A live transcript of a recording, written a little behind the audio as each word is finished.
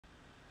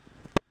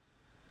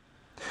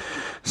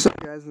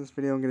Guys, in this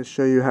video I'm going to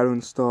show you how to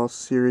install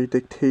Siri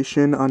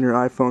Dictation on your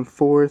iPhone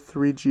 4,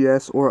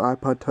 3GS, or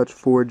iPod Touch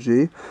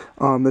 4G.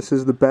 This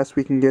is the best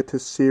we can get to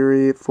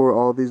Siri for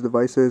all of these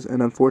devices,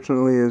 and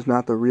unfortunately it is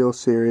not the real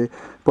Siri.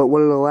 But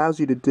what it allows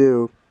you to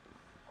do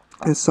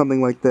is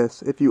something like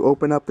this. If you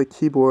open up the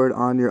keyboard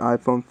on your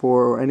iPhone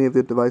 4 or any of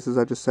the devices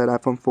I just said,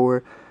 iPhone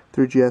 4,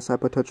 3GS,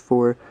 iPod Touch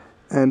 4,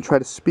 and try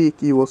to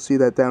speak, you will see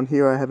that down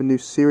here I have a new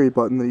Siri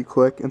button that you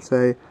click and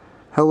say,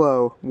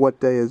 "Hello, what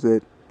day is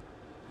it?"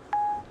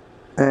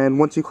 And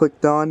once you click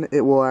done,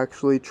 it will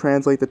actually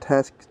translate the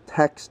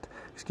text,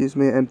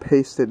 and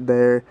paste it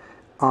there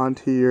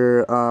onto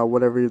your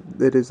whatever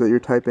it is that you're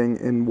typing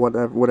in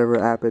whatever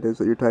app it is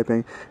that you're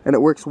typing. And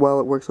it works well.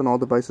 It works on all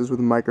devices with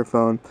a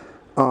microphone.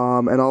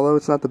 And although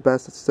it's not the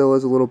best, it still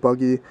is a little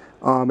buggy.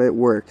 It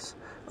works.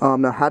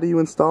 Now, how do you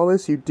install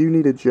this? You do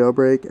need a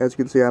jailbreak. As you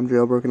can see, I'm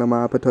jailbroken on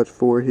my iPod Touch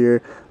 4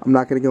 here. I'm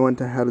not going to go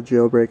into how to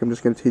jailbreak. I'm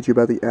just going to teach you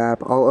about the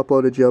app. I'll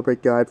upload a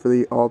jailbreak guide for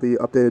all the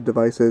updated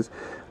devices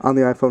on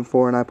the iPhone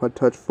 4 and iPod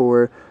Touch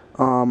 4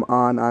 on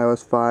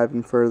iOS 5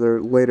 and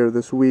further later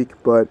this week.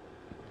 But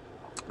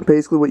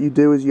basically what you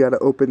do is you got to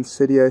open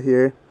Cydia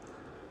here.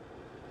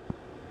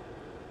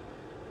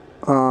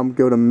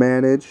 Go to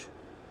Manage,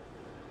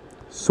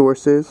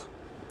 Sources,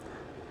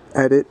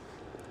 Edit,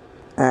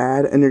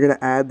 Add, and you're going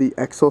to add the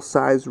Excel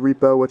size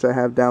repo, which I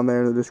have down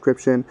there in the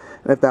description.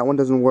 And if that one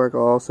doesn't work,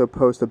 I'll also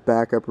post a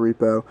backup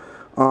repo.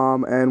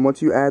 And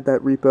once you add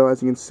that repo,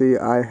 as you can see,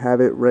 I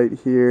have it right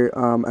here,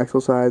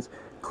 Excel size.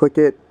 Click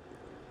it,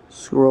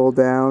 scroll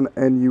down,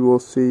 and you will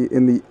see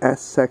in the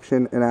S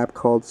section an app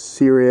called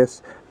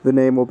Siri0us. The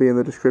name will be in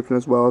the description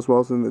as well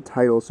as in the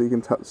title, so you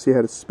can see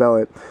how to spell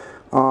it.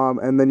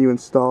 And then you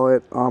install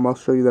it. I'll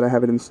show you that I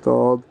have it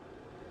installed.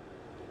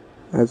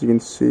 As you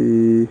can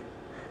see,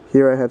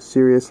 here I have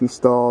Siri0us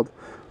installed,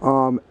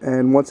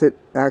 and once it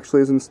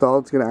actually is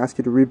installed, it's going to ask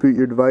you to reboot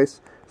your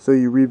device. So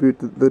you reboot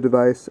the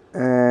device,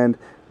 and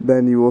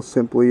then you will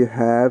simply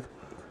have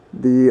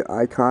the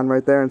icon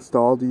right there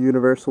installed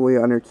universally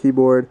on your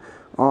keyboard,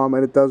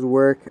 and it does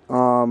work.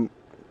 Again,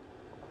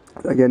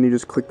 you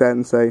just click that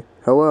and say,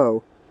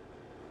 "Hello,"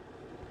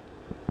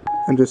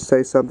 and just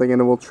say something,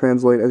 and it will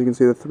translate. As you can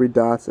see, the three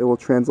dots, it will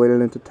translate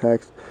it into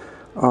text,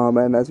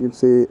 and as you can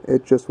see,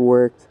 it just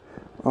worked.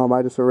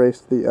 I just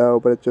erased the O,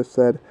 but it just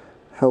said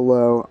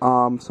hello.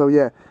 So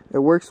yeah, it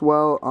works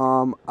well.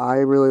 I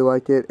really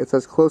like it. It's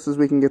as close as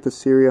we can get to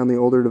Siri on the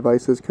older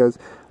devices, because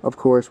of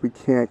course we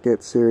can't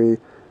get Siri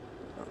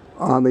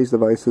on these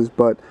devices.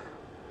 But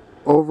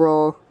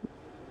overall,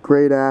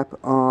 great app.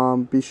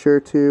 Be sure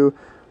to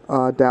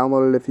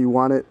download it if you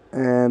want it.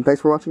 And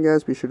thanks for watching,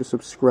 guys. Be sure to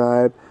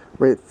subscribe,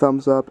 rate,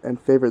 thumbs up, and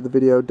favorite the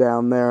video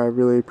down there. I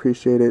really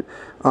appreciate it.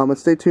 And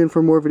stay tuned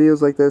for more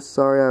videos like this.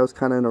 Sorry I was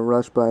kind of in a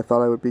rush, but I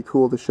thought it would be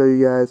cool to show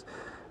you guys.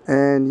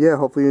 And yeah,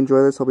 hopefully you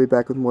enjoy this. I'll be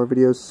back with more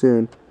videos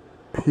soon.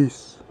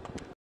 Peace.